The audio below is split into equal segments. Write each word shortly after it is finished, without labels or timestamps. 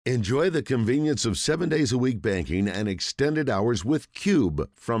Enjoy the convenience of 7 days a week banking and extended hours with Cube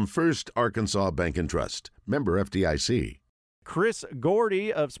from First Arkansas Bank and Trust. Member FDIC. Chris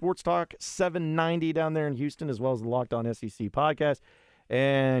Gordy of Sports Talk 790 down there in Houston, as well as the Locked On SEC podcast.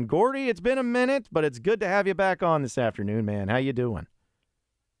 And Gordy, it's been a minute, but it's good to have you back on this afternoon, man. How you doing?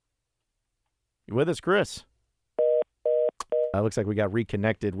 You with us, Chris? Looks like we got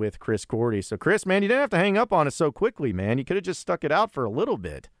reconnected with Chris Gordy. So, Chris, man, you didn't have to hang up on us so quickly, man. You could have just stuck it out for a little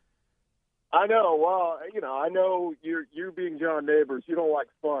bit. I know. Well, I know you being John Neighbors, you don't like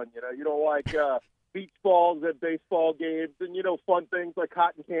fun. You don't like beach balls at baseball games and, fun things like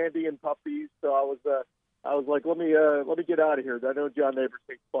cotton candy and puppies. So I was like, let me get out of here. I know John Neighbors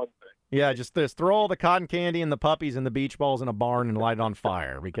hates fun things. Yeah, just throw all the cotton candy and the puppies and the beach balls in a barn and light it on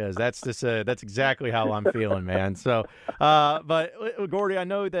fire, because that's exactly how I'm feeling, man. So, but Gordy, I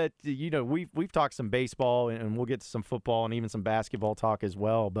know that we've talked some baseball and we'll get to some football and even some basketball talk as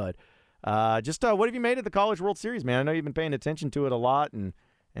well. But just what have you made of the College World Series, man? I know you've been paying attention to it a lot and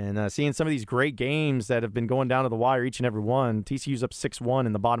seeing some of these great games that have been going down to the wire, each and every one. TCU's up 6-1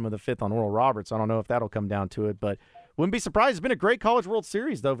 in the bottom of the fifth on Oral Roberts. I don't know if that'll come down to it, but wouldn't be surprised. It's been a great College World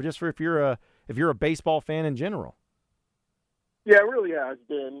Series, though, just for if you're a baseball fan in general. Yeah, it really has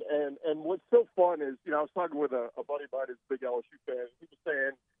been. And what's so fun is, I was talking with a buddy of mine who's a big LSU fan. He was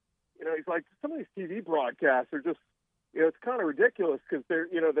saying, he's like, some of these TV broadcasts are just, it's kind of ridiculous because they're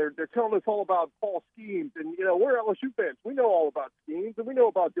telling us all about Paul Skeens, and we're LSU fans. We know all about Skeens, and we know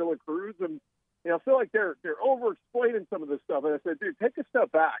about Dylan Cruz, and I feel like they're over explaining some of this stuff. And I said, dude, take a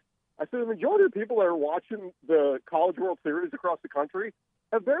step back. I said the majority of people that are watching the College World Series across the country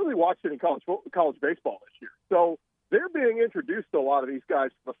have barely watched any college baseball this year. So they're being introduced to a lot of these guys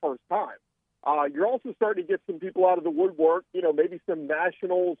for the first time. You're also starting to get some people out of the woodwork, maybe some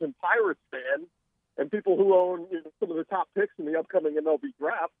Nationals and Pirates fans, and people who own some of the top picks in the upcoming MLB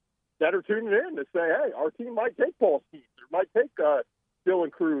draft that are tuning in to say, hey, our team might take Paul Skeens or might take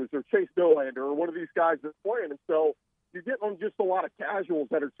Dylan Cruz or Chase Dollander or one of these guys that's playing. And so you're getting on just a lot of casuals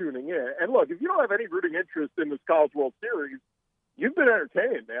that are tuning in. And look, if you don't have any rooting interest in this College World Series, you've been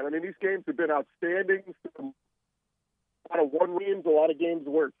entertained, man. I mean, these games have been outstanding. A lot of one wins, a lot of games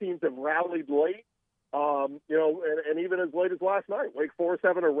where teams have rallied late. And even as late as last night, Wake Forest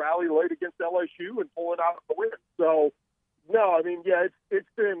having a rally late against LSU and pulling out the win. So, no, I mean, yeah, it's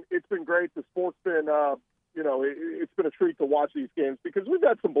been great. The sport's been, it's been a treat to watch these games because we've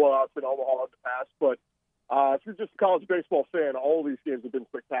had some blowouts in Omaha in the past. But if you're just a college baseball fan, all these games have been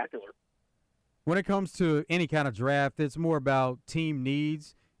spectacular. When it comes to any kind of draft, it's more about team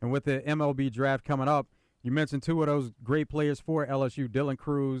needs. And with the MLB draft coming up, you mentioned two of those great players for LSU, Dylan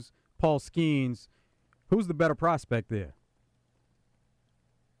Cruz, Paul Skeens. Who's the better prospect there?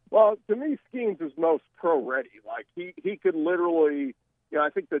 Well, to me, Skeens is most pro-ready. Like, he could literally, I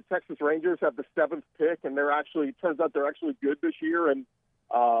think the Texas Rangers have the 7th pick, and turns out they're actually good this year and,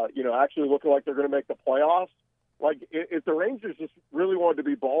 actually looking like they're going to make the playoffs. Like, if the Rangers just really wanted to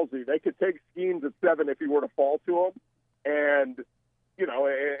be ballsy, they could take Skeens at 7 if he were to fall to them and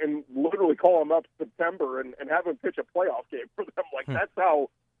literally call him up September and have him pitch a playoff game for them. Like, that's how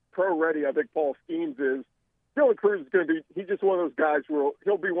pro-ready I think Paul Skeens is. Dylan Cruz is going to be – he's just one of those guys where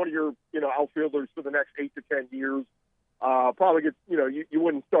he'll be one of your, outfielders for the next 8 to 10 years. Probably get, you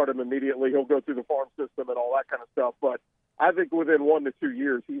wouldn't start him immediately. He'll go through the farm system and all that kind of stuff. But I think within 1 to 2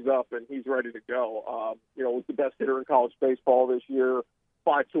 years, he's up and he's ready to go. Was the best hitter in college baseball this year.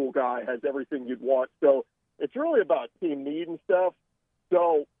 5-tool guy, has everything you'd want. So it's really about team need and stuff.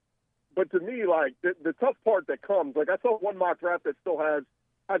 So, but to me, like, the tough part that comes, like I saw one mock draft that still has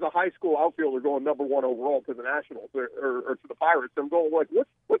a high school outfielder going number 1 overall to the Nationals or to the Pirates. I'm going, like,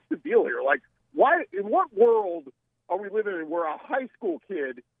 what's the deal here? Like, why, in what world are we living in where a high school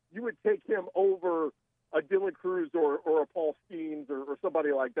kid, you would take him over a Dylan Cruz or a Paul Skeens or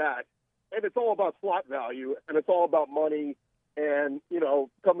somebody like that? And it's all about slot value, and it's all about money. And,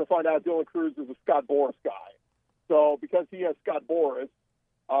 come to find out, Dylan Cruz is a Scott Boras guy. So because he has Scott Boras,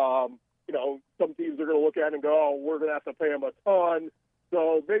 some teams are going to look at it and go, oh, we're going to have to pay him a ton.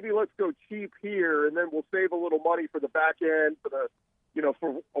 So maybe let's go cheap here, and then we'll save a little money for the back end, for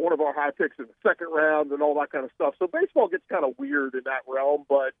one of our high picks in the second round and all that kind of stuff. So baseball gets kind of weird in that realm,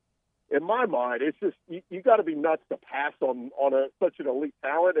 but in my mind, it's just you got to be nuts to pass on such an elite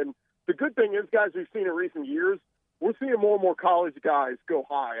talent. And the good thing is, guys, we've seen in recent years, we're seeing more and more college guys go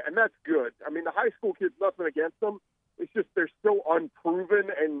high, and that's good. I mean, the high school kids, nothing against them. It's just they're still unproven,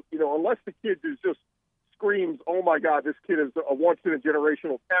 and unless the kid is just screams, oh my God, this kid is a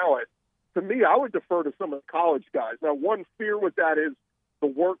once-in-a-generational talent, to me, I would defer to some of the college guys. Now, one fear with that is the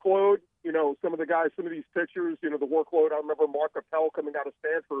workload. some of the guys, some of these pitchers, the workload. I remember Mark Appel coming out of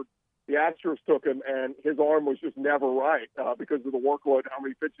Stanford. The Astros took him, and his arm was just never right because of the workload, how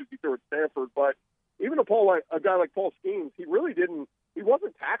many pitches he threw at Stanford. But even a guy like Paul Skeens, he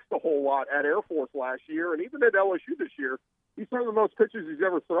wasn't taxed a whole lot at Air Force last year, and even at LSU this year, he's thrown the most pitches he's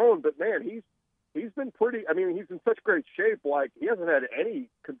ever thrown. But man, he's been pretty. I mean, he's in such great shape. Like, he hasn't had any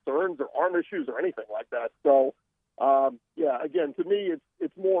concerns or arm issues or anything like that. So, again, to me,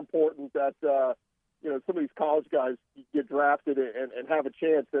 it's more important that some of these college guys get drafted and have a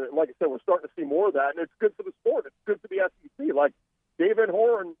chance. And like I said, we're starting to see more of that, and it's good for the sport. It's good for the SEC. Like, David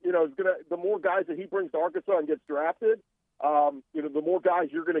Horn, is the more guys that he brings to Arkansas and gets drafted, the more guys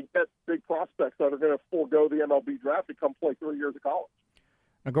you're going to get, big prospects that are going to forego the MLB draft to come play 3 years of college.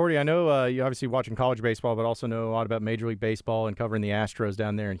 Now, Gordy, I know you're obviously watching college baseball, but also know a lot about Major League Baseball and covering the Astros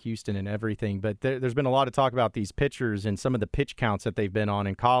down there in Houston and everything. But there's been a lot of talk about these pitchers and some of the pitch counts that they've been on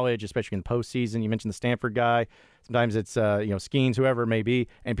in college, especially in the postseason. You mentioned the Stanford guy. Sometimes it's Skeens, whoever it may be.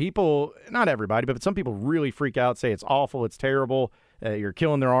 And people, not everybody, but some people really freak out, say it's awful, it's terrible, you're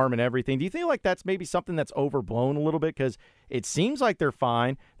killing their arm and everything. Do you feel like that's maybe something that's overblown a little bit? Because it seems like they're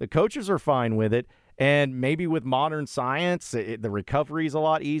fine. The coaches are fine with it. And maybe with modern science, the recovery is a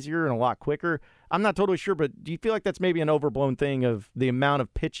lot easier and a lot quicker. I'm not totally sure, but do you feel like that's maybe an overblown thing of the amount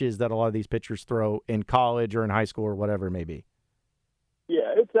of pitches that a lot of these pitchers throw in college or in high school or whatever it may be?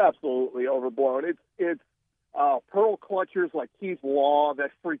 Yeah, it's absolutely overblown. It's pearl clutchers like Keith Law that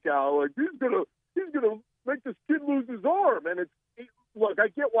freak out. Like, he's gonna make this kid lose his arm. And look, I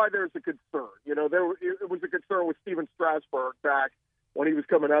get why there's a concern. It was a concern with Steven Strasburg back when he was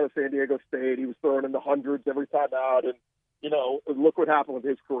coming out of San Diego State. He was throwing in the hundreds every time out, and look what happened with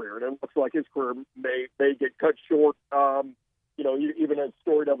his career. And it looks like his career may get cut short. Even as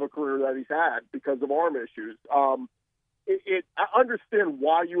storied of a career that he's had because of arm issues. I understand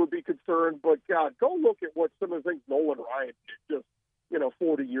why you would be concerned, but God, go look at what some of the things Nolan Ryan did just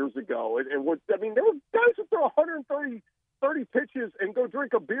 40 years ago. And there were guys who throw 130 pitches and go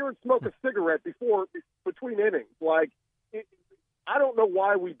drink a beer and smoke a cigarette between innings. Like, I don't know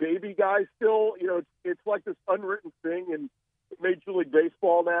why we baby guys still. It's like this unwritten thing in Major League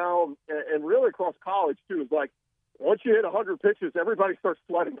Baseball now, and really across college too. It's like, once you hit 100 pitches, everybody starts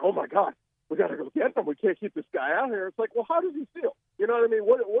sweating. Oh my God, we got to go get him. We can't keep this guy out here. It's like, well, how does he feel? You know what I mean?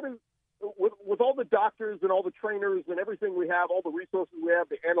 What is with all the doctors and all the trainers and everything we have, all the resources we have,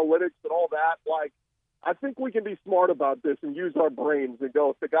 the analytics and all that? Like, I think we can be smart about this and use our brains and go,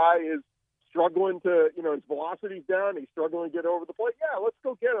 if the guy is struggling to, his velocity's down, he's struggling to get over the plate, yeah, let's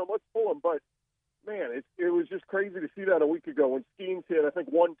go get him, let's pull him. But, man, it was just crazy to see that a week ago when Skeens hit, I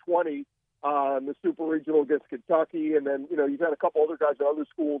think, 120 in the Super Regional against Kentucky. And then, you've had a couple other guys at other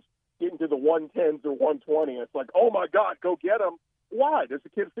schools get into the 110s or 120. And it's like, oh, my God, go get him. Why? Does the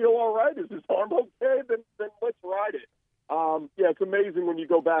kid feel all right? Is his arm okay? Then let's ride it. It's amazing when you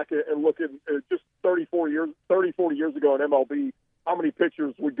go back and look at just 40 years ago in MLB, how many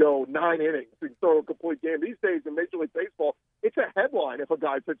pitchers would go 9 innings and throw a complete game. These days in Major League Baseball, it's a headline if a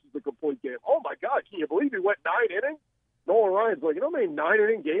guy pitches a complete game. Oh, my God, can you believe he went 9 innings? Nolan Ryan's like, how many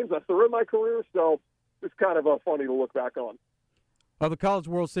 9-inning games I threw in my career? So it's kind of funny to look back on. The College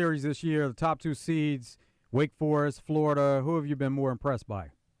World Series this year, the top 2 seeds, Wake Forest, Florida, who have you been more impressed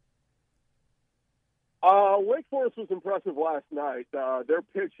by? Wake Forest was impressive last night. Their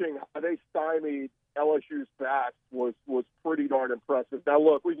pitching, how they stymied LSU's bats was pretty darn impressive. Now,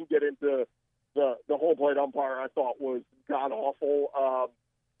 look, we can get into the home plate umpire. I thought was god awful.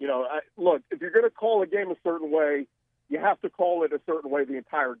 Look, if you're going to call a game a certain way, you have to call it a certain way the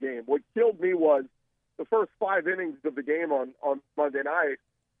entire game. What killed me was the first 5 innings of the game on Monday night.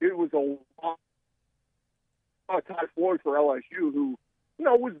 It was a lot of Ty Floyd for LSU, who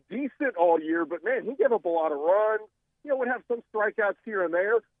was decent all year, but man, he gave up a lot of runs. Would have some strikeouts here and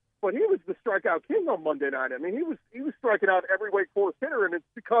there. But he was the strikeout king on Monday night. I mean, he was striking out every Wake Forest hitter, and it's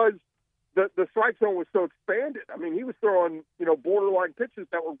because the strike zone was so expanded. I mean, he was throwing, borderline pitches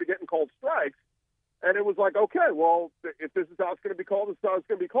that were getting called strikes. And it was like, okay, well, if this is how it's going to be called, this is how it's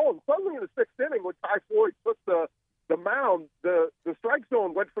going to be called. And suddenly in the 6th inning, when Ty Floyd took the mound, the strike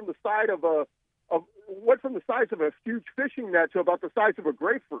zone went from the size of a huge fishing net to about the size of a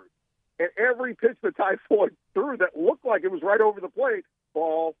grapefruit. And every pitch that Ty Floyd threw that looked like it was right over the plate,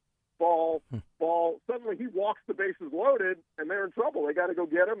 ball. Suddenly he walks the bases loaded, and they're in trouble. They got to go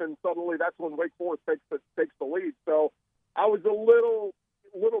get him, and suddenly that's when Wake Forest takes the lead. So I was a little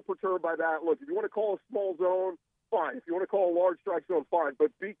perturbed by that. Look, if you want to call a small zone, fine. If you want to call a large strike zone, fine.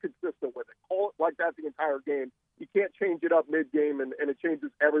 But be consistent with it. Call it like that the entire game. You can't change it up mid-game, and it changes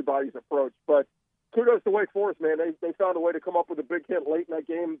everybody's approach. But kudos to Wake Forest, man. They found a way to come up with a big hit late in that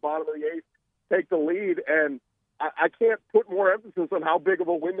game, bottom of the eighth, take the lead, and I can't put more emphasis on how big of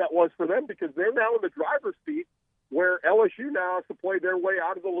a win that was for them because they're now in the driver's seat where LSU now has to play their way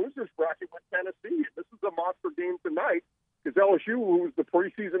out of the losers bracket with Tennessee. This is a monster game tonight because LSU, who was the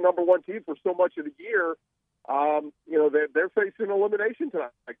preseason number one team for so much of the year, they're facing elimination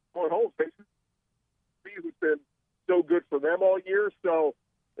tonight. Like, going home, facing Tennessee, who's been so good for them all year. So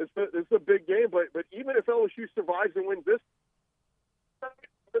it's a big game. But even if LSU survives and wins this,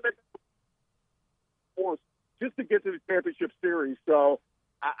 just to get to the championship series. So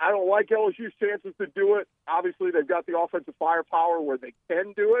I don't like LSU's chances to do it. Obviously, they've got the offensive firepower where they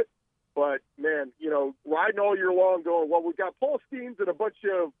can do it. But, man, riding all year long going, well, we've got Paul Skeens and a bunch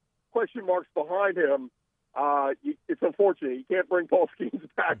of question marks behind him. It's unfortunate. You can't bring Paul Skeens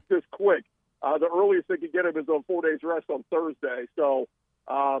back this quick. The earliest they can get him is on 4 days rest on Thursday. So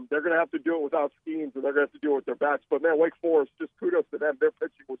they're going to have to do it without Skeens, and they're going to have to do it with their backs. But, man, Wake Forest, just kudos to them. Their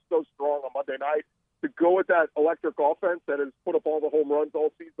pitching was so strong on Monday night. To go with that electric offense that has put up all the home runs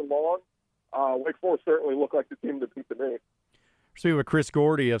all season long, Wake Forest certainly looked like the team to beat the name. Speaking with Chris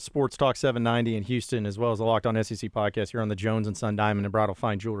Gordy of Sports Talk 790 in Houston, as well as the Locked On SEC podcast here on the Jones and Son Diamond and Bridal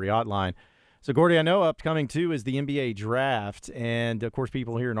Fine Jewelry Hotline. So, Gordy, I know upcoming, too, is the NBA draft, and, of course,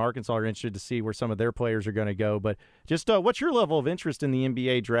 people here in Arkansas are interested to see where some of their players are going to go. But just what's your level of interest in the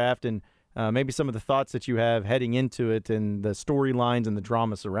NBA draft and maybe some of the thoughts that you have heading into it and the storylines and the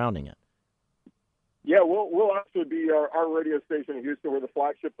drama surrounding it? Yeah, we'll actually be our radio station in Houston. We're the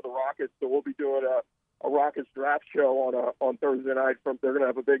flagship for the Rockets, so we'll be doing a Rockets draft show on Thursday night. They're going to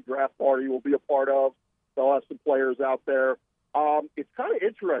have a big draft party we'll be a part of. They'll have some players out there. It's kind of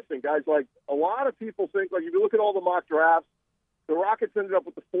interesting, guys. Like, a lot of people think, like, if you look at all the mock drafts, the Rockets ended up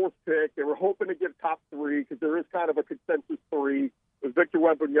with the fourth pick. They were hoping to get top three because there is kind of a consensus three with Victor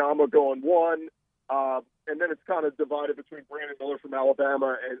Wembanyama going one. And then it's kind of divided between Brandon Miller from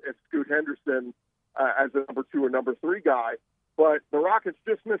Alabama and Scoot Henderson as a number two or number three guy. But the Rockets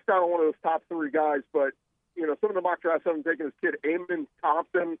just missed out on one of those top three guys. But, some of the mock drafts haven't taken this kid, Amen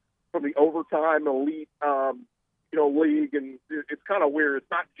Thompson, from the Overtime Elite, league. And it's kind of weird.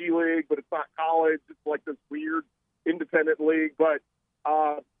 It's not G League, but it's not college. It's like this weird independent league. But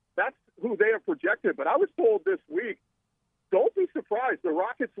that's who they have projected. But I was told this week, don't be surprised. The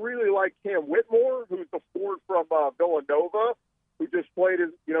Rockets really like Cam Whitmore, who's the forward from Villanova, who just played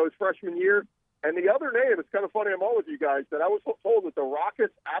his freshman year. And the other name, it's kind of funny, I'm all with you guys, that I was told that the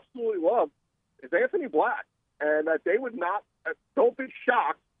Rockets absolutely love is Anthony Black, and that they would not, don't be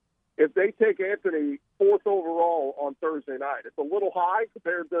shocked if they take Anthony fourth overall on Thursday night. It's a little high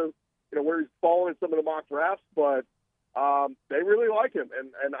compared to, where he's fallen in some of the mock drafts, but they really like him.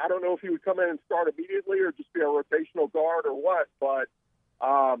 And I don't know if he would come in and start immediately or just be a rotational guard or what, but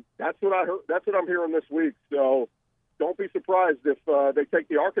that's what I heard. That's what I'm hearing this week. So don't be surprised if they take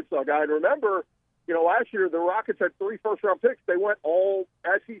the Arkansas guy. And remember, last year the Rockets had 3 first-round picks. They went all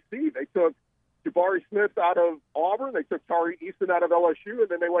SEC. They took Jabari Smith out of Auburn. They took Tari Eason out of LSU, and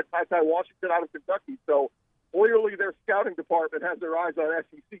then they went Ty Washington out of Kentucky. So clearly their scouting department has their eyes on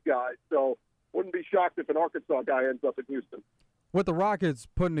SEC guys. So wouldn't be shocked if an Arkansas guy ends up in Houston. With the Rockets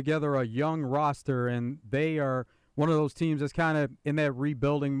putting together a young roster, and they are one of those teams that's kind of in that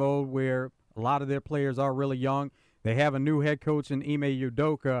rebuilding mode where a lot of their players are really young. They have a new head coach in Ime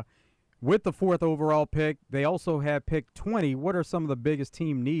Udoka. With the 4th overall pick, they also have pick 20. What are some of the biggest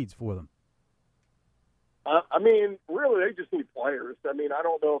team needs for them? Really, they just need players. I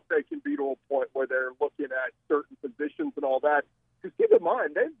don't know if they can be to a point where they're looking at certain positions and all that. Because keep in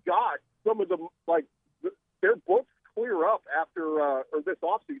mind, they've got some of them, their books clear up after or this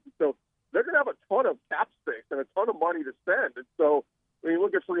offseason. So they're going to have a ton of cap space and a ton of money to spend. And so when you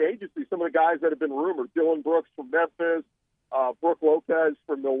look at free agency, some of the guys that have been rumored, Dylan Brooks from Memphis, Brooke Lopez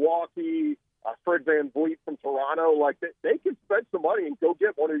from Milwaukee, Fred Van Vliet from Toronto, they can spend some money and go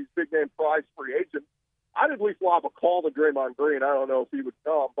get one of these big-name prize free agents. I'd at least lob a call to Draymond Green. I don't know if he would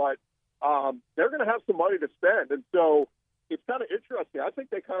come, but they're going to have some money to spend. And so it's kind of interesting. I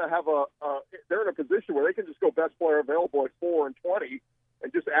think they kind of have they're in a position where they can just go best player available at 4 and 20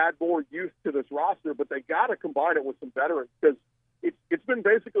 and just add more youth to this roster, but they got to combine it with some veterans because it's been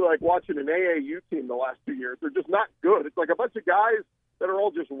basically like watching an AAU team the last 2 years. They're just not good. It's like a bunch of guys that are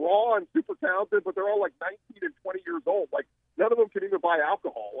all just raw and super talented, but they're all 19 and 20 years old. None of them can even buy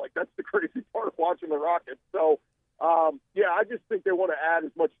alcohol. That's the crazy part of watching the Rockets. So, I just think they want to add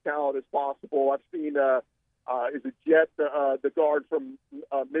as much talent as possible. I've seen is it Jet, the guard from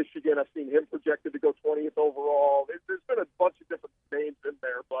Michigan. I've seen him projected to go 20th overall. There's been a bunch of different names in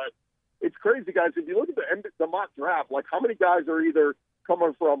there, but it's crazy, guys. If you look at the mock draft, how many guys are either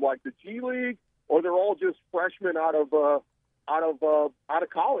coming from the G League or they're all just freshmen out of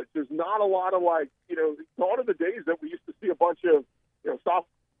college. There's not a lot of gone are the days that we used to see a bunch of soft.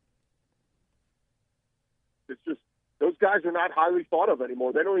 It's just those guys are not highly thought of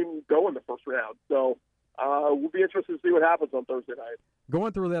anymore. They don't even go in the first round. So we'll be interested to see what happens on Thursday night.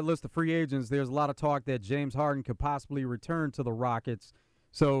 Going through that list of free agents, there's a lot of talk that James Harden could possibly return to the Rockets.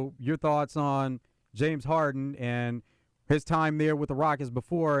 So your thoughts on James Harden and his time there with the Rockets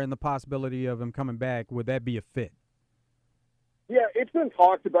before and the possibility of him coming back, would that be a fit? Yeah, it's been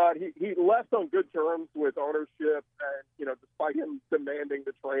talked about. He left on good terms with ownership, and despite him demanding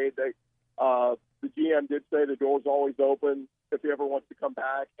the trade, the GM did say the door's always open if he ever wants to come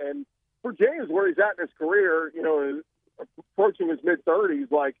back. And for James, where he's at in his career, approaching his mid-30s,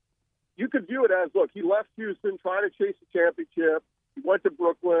 you could view it as, look, he left Houston trying to chase a championship. He went to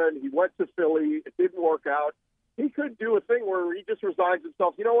Brooklyn. He went to Philly. It didn't work out. He could do a thing where he just resigns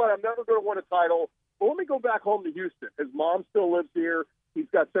himself. You know what? I'm never going to win a title. But let me go back home to Houston. His mom still lives here. He's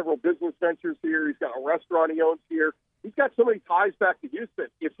got several business ventures here. He's got a restaurant he owns here. He's got so many ties back to Houston.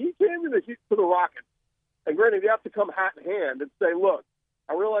 If he came to the Rockets, and granted, you have to come hat in hand and say, look,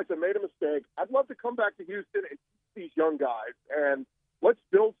 I realize I made a mistake. I'd love to come back to Houston and teach these young guys, and let's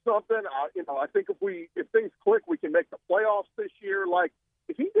build something. I think if things click, we can make the playoffs this year.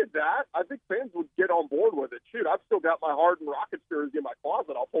 If he did that, I think fans would get on board with it. Shoot, I've still got my Harden Rockets jersey in my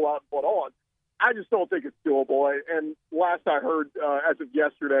closet. I'll pull out and put on. I just don't think it's doable. And last I heard, as of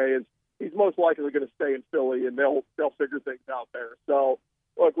yesterday, is he's most likely going to stay in Philly, and they'll figure things out there. So,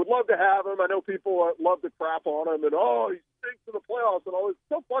 look, would love to have him. I know people love to crap on him, and he stinks in the playoffs and all. It's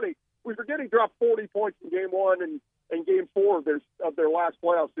so funny. We forget he dropped 40 points in Game 1 and Game 4 of their last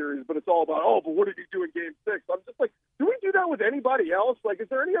playoff series, but it's all about, but what did he do in Game 6? I'm just like, do we do that with anybody else? Is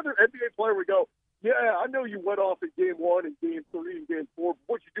there any other NBA player we go, yeah, I know you went off in Game 1 and Game 3 and Game 4, but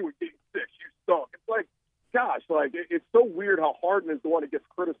what'd you do in Game 6? You stunk. It's like, gosh, it's so weird how Harden is the one that gets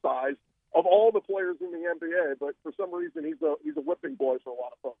criticized of all the players in the NBA, but for some reason he's a whipping boy for a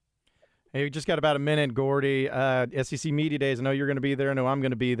lot of folks. Hey, we just got about a minute, Gordy. SEC Media Days, I know you're going to be there. I know I'm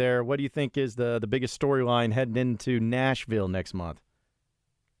going to be there. What do you think is the biggest storyline heading into Nashville next month?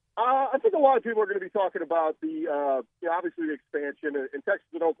 I think a lot of people are going to be talking about obviously the expansion. And Texas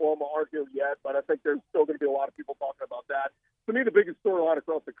and Oklahoma aren't here yet, but I think there's still going to be a lot of people talking about that. To me, the biggest storyline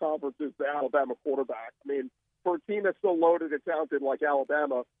across the conference is the Alabama quarterback. I mean, for a team that's so loaded and talented like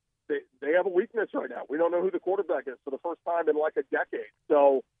Alabama, they have a weakness right now. We don't know who the quarterback is for the first time in a decade.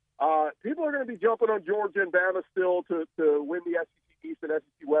 So people are going to be jumping on Georgia and Bama still to win the SEC East and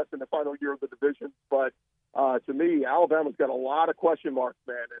SEC West in the final year of the division. But to me, Alabama's got a lot of question marks,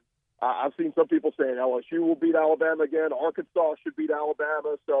 man. And I've seen some people saying LSU will beat Alabama again. Arkansas should beat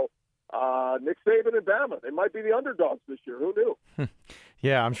Alabama. So Nick Saban and Bama, they might be the underdogs this year. Who knew?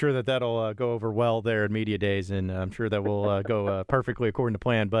 Yeah, I'm sure that'll go over well there at Media Days, and I'm sure that will go perfectly according to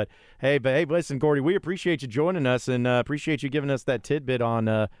plan. But hey, listen, Gordy, we appreciate you joining us and appreciate you giving us that tidbit on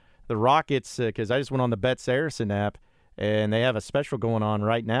the Rockets because I just went on the Bet Saracen app, and they have a special going on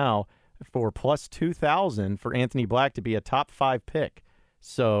right now for plus 2,000 for Anthony Black to be a top 5 pick.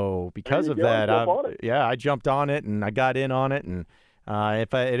 So because of that, I jumped on it and I got in on it. And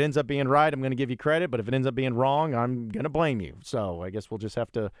if it ends up being right, I'm going to give you credit. But if it ends up being wrong, I'm going to blame you. So I guess we'll just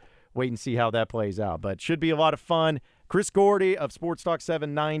have to wait and see how that plays out. But should be a lot of fun. Chris Gordy of Sports Talk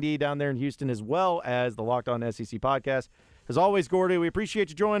 790 down there in Houston, as well as the Locked On SEC podcast. As always, Gordy, we appreciate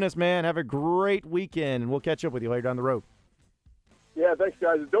you joining us, man. Have a great weekend, and we'll catch up with you later down the road. Yeah, thanks,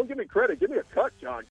 guys. Don't give me credit. Give me a cut, John.